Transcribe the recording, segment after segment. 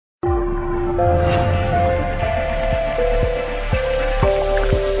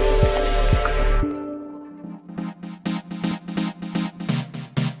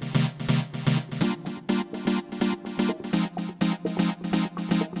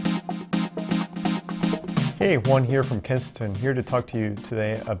Hey, Juan here from Kensington, here to talk to you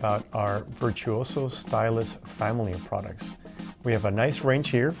today about our Virtuoso Stylus family of products. We have a nice range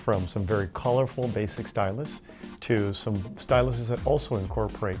here from some very colorful basic stylus to some styluses that also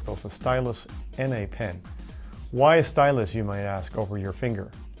incorporate both a stylus and a pen. Why a stylus, you might ask, over your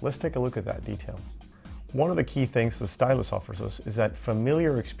finger? Let's take a look at that detail. One of the key things the stylus offers us is that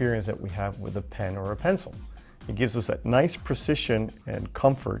familiar experience that we have with a pen or a pencil. It gives us that nice precision and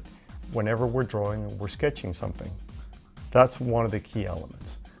comfort whenever we're drawing or we're sketching something. That's one of the key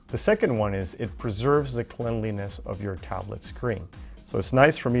elements. The second one is it preserves the cleanliness of your tablet screen. So it's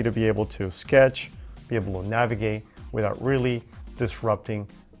nice for me to be able to sketch, be able to navigate without really disrupting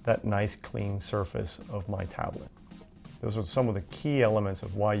that nice clean surface of my tablet. Those are some of the key elements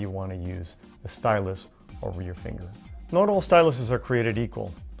of why you want to use the stylus over your finger. Not all styluses are created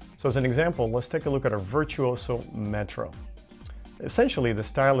equal. So as an example, let's take a look at our Virtuoso Metro. Essentially, the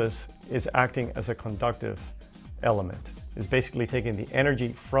stylus is acting as a conductive element. It's basically taking the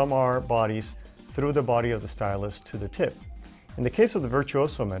energy from our bodies through the body of the stylus to the tip. In the case of the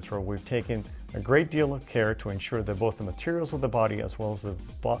Virtuoso Metro, we've taken a great deal of care to ensure that both the materials of the body as well as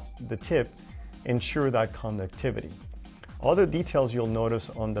the tip ensure that conductivity. Other details you'll notice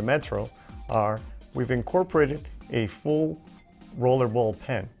on the Metro are we've incorporated a full rollerball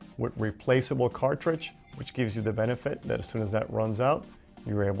pen with replaceable cartridge, which gives you the benefit that as soon as that runs out,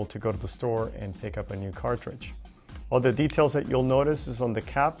 you're able to go to the store and pick up a new cartridge. Other details that you'll notice is on the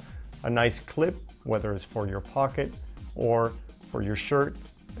cap, a nice clip, whether it's for your pocket or for your shirt.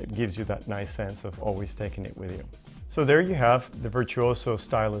 It gives you that nice sense of always taking it with you. So there you have the Virtuoso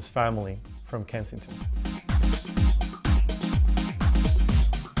Stylus family from Kensington.